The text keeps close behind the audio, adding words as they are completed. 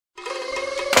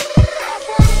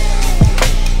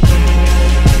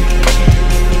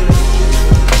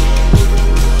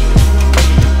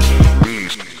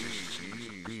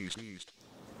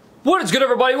What is good,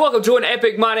 everybody? Welcome to an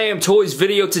Epic My Damn Toys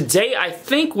video. Today, I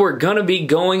think we're gonna be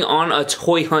going on a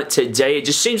toy hunt today. It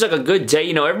just seems like a good day.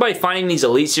 You know, everybody finding these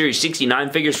Elite Series 69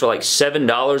 figures for like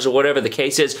 $7 or whatever the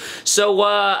case is. So,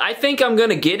 I think I'm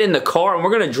gonna get in the car and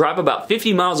we're gonna drive about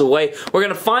 50 miles away. We're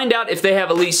gonna find out if they have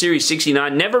Elite Series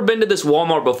 69. Never been to this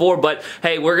Walmart before, but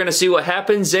hey, we're gonna see what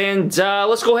happens and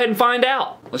let's go ahead and find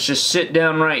out. Let's just sit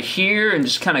down right here and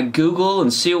just kind of Google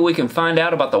and see what we can find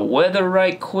out about the weather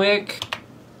right quick.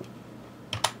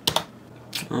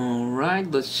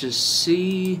 Alright, let's just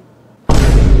see.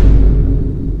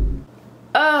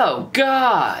 Oh,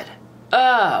 God!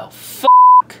 Oh,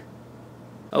 fuck!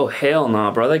 Oh, hell no,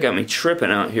 bro. They got me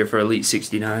tripping out here for Elite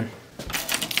 69.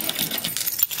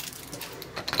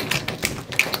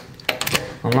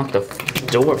 Unlock the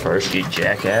door first, you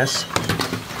jackass.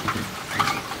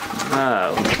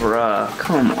 Oh, bruh,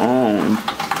 come on.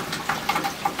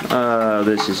 Oh,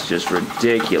 this is just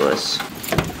ridiculous.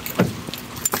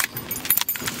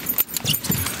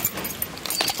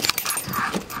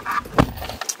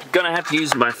 Gonna have to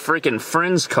use my freaking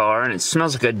friend's car, and it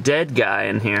smells like a dead guy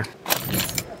in here.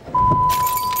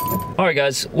 Alright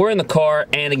guys, we're in the car,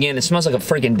 and again, it smells like a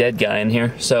freaking dead guy in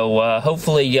here. So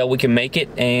hopefully we can make it,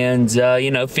 and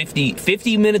you know,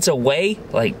 50 minutes away?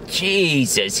 Like,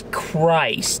 Jesus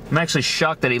Christ. I'm actually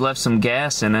shocked that he left some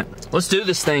gas in it. Let's do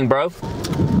this thing, bro.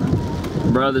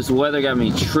 Bro, this weather got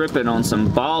me tripping on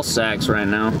some ball sacks right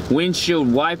now.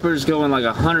 Windshield wipers going like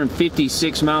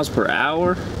 156 miles per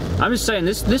hour. I'm just saying,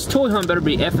 this toy hunt better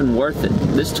be effing worth it.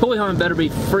 This toy hunt better be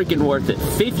freaking worth it.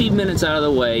 50 minutes out of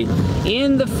the way,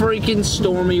 in the freaking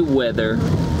stormy weather.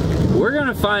 We're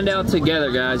gonna find out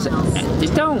together, guys.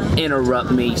 Don't interrupt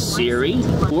me, Siri.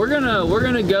 We're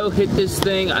gonna go hit this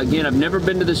thing. Again, I've never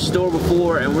been to this store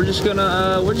before, and we're just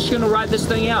gonna ride this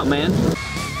thing out, man.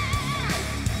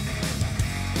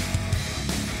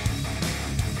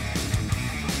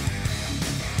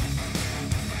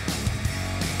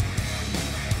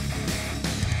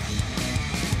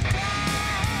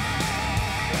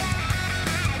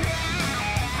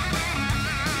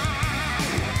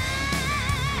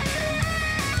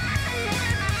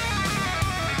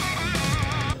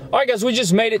 Alright guys, we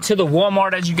just made it to the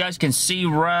Walmart, as you guys can see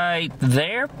right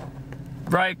there.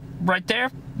 Right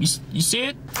there. You see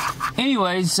it?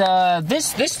 Anyways,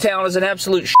 this town is an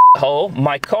absolute shithole.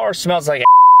 My car smells like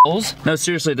no,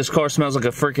 seriously, this car smells like a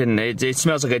freaking, it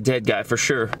smells like a dead guy for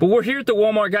sure. But we're here at the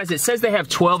Walmart, guys. It says they have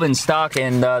 12 in stock,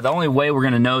 and the only way we're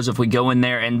gonna know is if we go in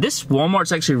there. And this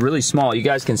Walmart's actually really small. You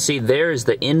guys can see there is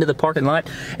the end of the parking lot,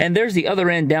 and there's the other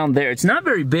end down there. It's not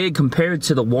very big compared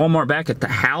to the Walmart back at the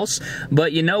house,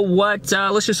 but you know what?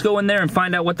 Let's just go in there and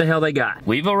find out what the hell they got.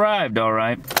 We've arrived, all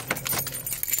right.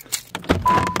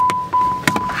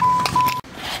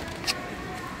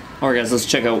 Alright guys, let's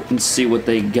check out and see what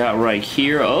they got right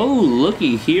here. Oh,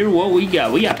 looky here what we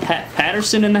got. We got Pat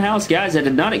Patterson in the house. Guys, I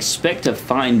did not expect to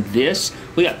find this.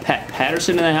 We got Pat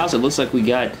Patterson in the house. It looks like we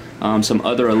got some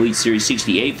other Elite Series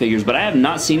 68 figures, but I have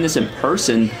not seen this in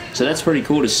person, so that's pretty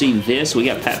cool to see this. We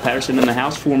got Pat Patterson in the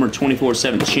house, former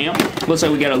 24/7 champ. Looks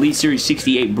like we got Elite Series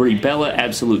 68 Brie Bella,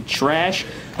 absolute trash.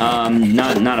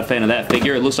 Not a fan of that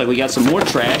figure. It looks like we got some more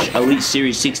trash. Elite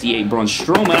Series 68 Braun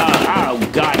Strowman. Oh,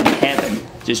 God in heaven.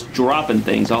 Just dropping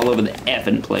things all over the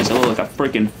effing place. I look like a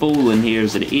freaking fool in here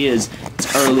as it is.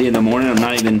 It's early in the morning. I'm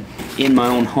not even in my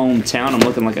own hometown. I'm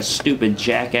looking like a stupid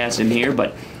jackass in here.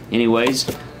 But anyways,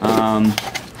 we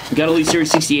got Elite Series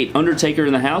 68 Undertaker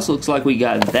in the house. Looks like we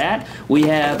got that. We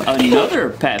have another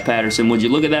Pat Patterson. Would you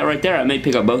look at that right there? I may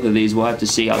pick up both of these. We'll have to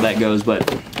see how that goes. But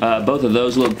both of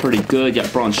those look pretty good.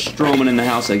 Got Braun Strowman in the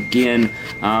house again.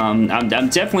 I'm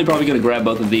definitely probably going to grab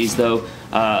both of these, though.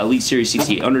 Elite Series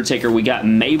 68 Undertaker. We got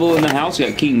Mabel in the house. We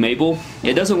got King Mabel.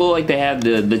 It doesn't look like they have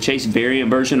the Chase variant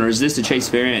version, or is this the Chase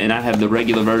variant and I have the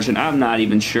regular version? I'm not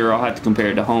even sure. I'll have to compare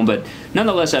it to home, but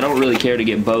nonetheless, I don't really care to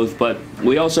get both. But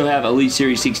we also have Elite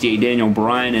Series 68 Daniel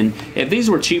Bryan, and if these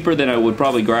were cheaper, then I would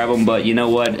probably grab them, but you know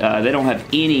what? They don't have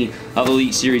any of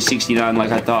Elite Series 69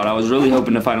 like I thought. I was really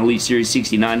hoping to find Elite Series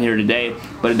 69 here today,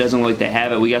 but it doesn't look like they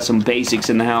have it. We got some basics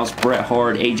in the house. Bret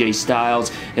Hart, AJ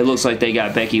Styles. It looks like they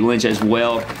got Becky Lynch as well.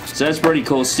 So that's pretty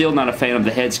cool. Still not a fan of the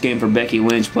head scan for Becky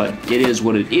Lynch, but it is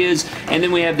what it is. And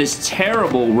then we have this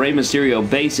terrible Rey Mysterio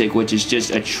basic, which is just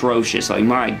atrocious. Like,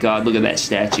 my God, look at that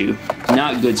statue.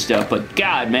 Not good stuff, but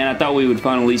God, man, I thought we would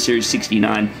find Elite Series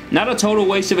 69. Not a total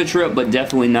waste of a trip, but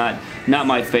definitely not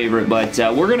my favorite. But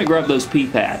we're going to grab those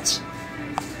P-Pats.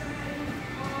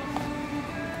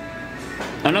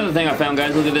 Another thing I found,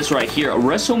 guys, look at this right here.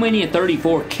 WrestleMania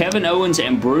 34, Kevin Owens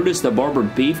and Brutus the Barber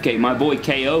Beefcake. My boy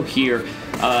KO here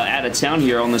out of town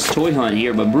here on this toy hunt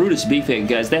here, but Brutus Beefcake,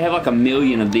 guys, they have like 1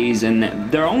 million of these, and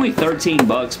they're only 13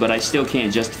 bucks, but I still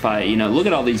can't justify it. You know, look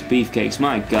at all these beefcakes.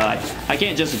 My God. I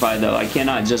can't justify, though. I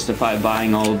cannot justify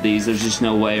buying all of these. There's just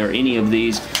no way, or any of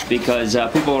these, because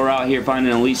people are out here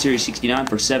finding Elite Series 69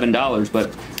 for $7,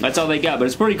 but that's all they got. But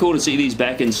it's pretty cool to see these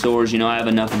back in stores. You know, I have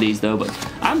enough of these, though, but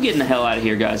I'm getting the hell out of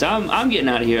here, guys. I'm getting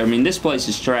out of here. I mean, this place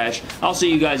is trash. I'll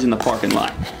see you guys in the parking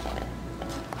lot.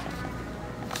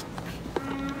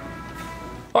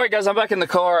 Alright guys, I'm back in the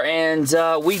car, and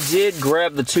we did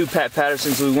grab the 2 Pat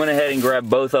Pattersons. We went ahead and grabbed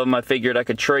both of them. I figured I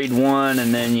could trade one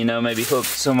and then, you know, maybe hook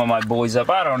some of my boys up.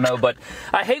 I don't know, but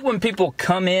I hate when people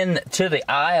come in to the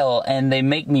aisle and they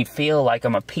make me feel like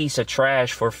I'm a piece of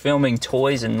trash for filming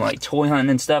toys and like toy hunting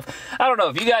and stuff. I don't know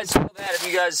if you guys feel that, if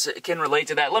you guys can relate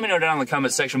to that, let me know down in the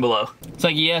comment section below. It's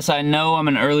like, yes, I know I'm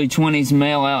an early 20s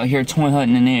male out here toy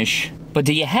hunting and ish, but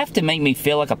do you have to make me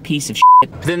feel like a piece of shit?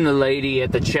 Then the lady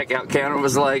at the checkout counter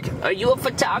was like, "Are you a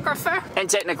photographer?" And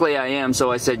technically I am,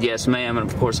 so I said, "Yes, ma'am," and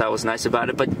of course I was nice about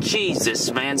it, but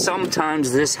Jesus, man,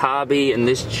 sometimes this hobby and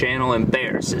this channel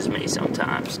embarrasses me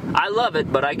sometimes. I love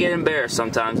it, but I get embarrassed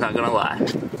sometimes, not gonna lie.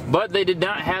 But they did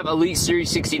not have Elite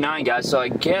Series 69, guys, so I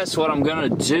guess what I'm gonna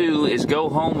do is go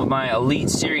home with my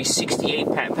Elite Series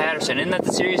 68 Pat Patterson. Isn't that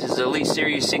the series? Is Elite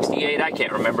Series 68? I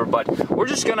can't remember, but we're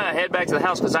just gonna head back to the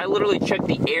house, because I literally checked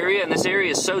the area, and this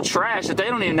area is so trash that they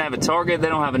don't even have a Target. They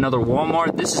don't have another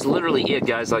Walmart. This is literally it,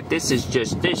 guys. Like, this is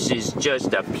just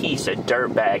a piece of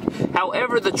dirt bag.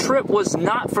 However, the trip was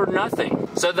not for nothing,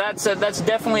 so that's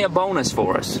definitely a bonus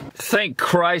for us. Thank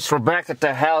Christ we're back at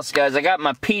the house, guys. I got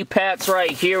my P-Pats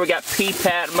right here. We got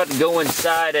P-Pat. I'm about to go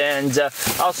inside, and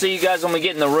I'll see you guys when we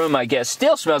get in the room, I guess.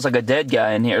 Still smells like a dead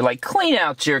guy in here. Like, clean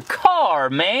out your car,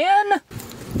 man.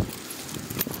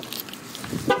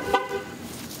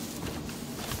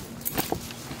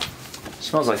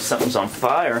 Smells like something's on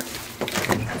fire.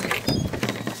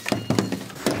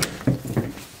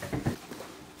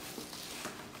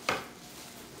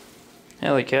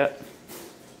 Hello, cat.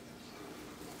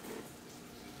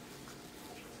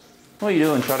 What are you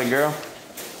doing, Trotty girl?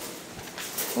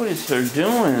 What is her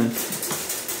doing?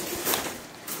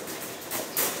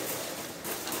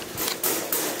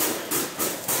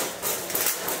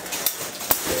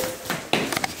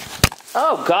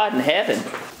 Oh, God in heaven.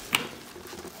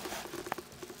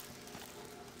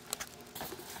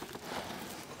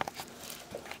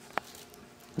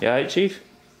 You alright, Chief?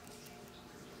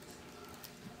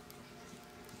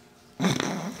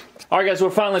 Alright guys, we're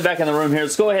finally back in the room here.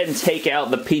 Let's go ahead and take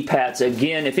out the P-Pats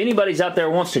again. If anybody's out there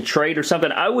wants to trade or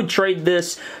something, I would trade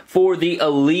this for the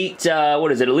Elite,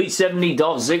 what is it, Elite 70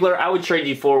 Dolph Ziggler. I would trade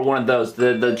you for one of those.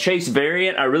 The Chase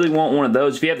variant, I really want one of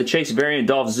those. If you have the Chase variant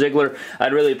Dolph Ziggler,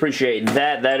 I'd really appreciate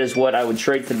that. That is what I would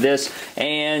trade for this.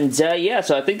 And yeah,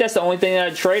 so I think that's the only thing that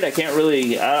I'd trade. I can't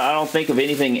really, I don't think of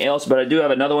anything else, but I do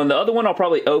have another one. The other one I'll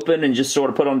probably open and just sort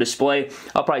of put on display.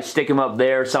 I'll probably stick him up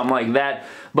there, something like that.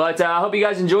 But I hope you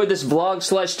guys enjoyed this vlog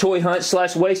slash toy hunt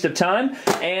slash waste of time.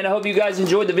 And I hope you guys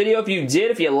enjoyed the video. If you did,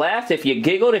 if you laughed, if you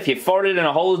giggled, if you farted in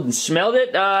a hole and smelled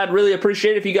it, I'd really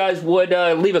appreciate it if you guys would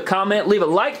leave a comment, leave a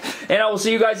like. And I will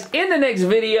see you guys in the next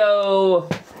video.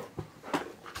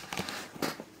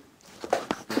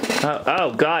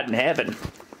 Oh, God in heaven.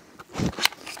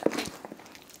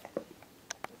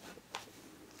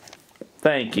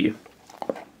 Thank you.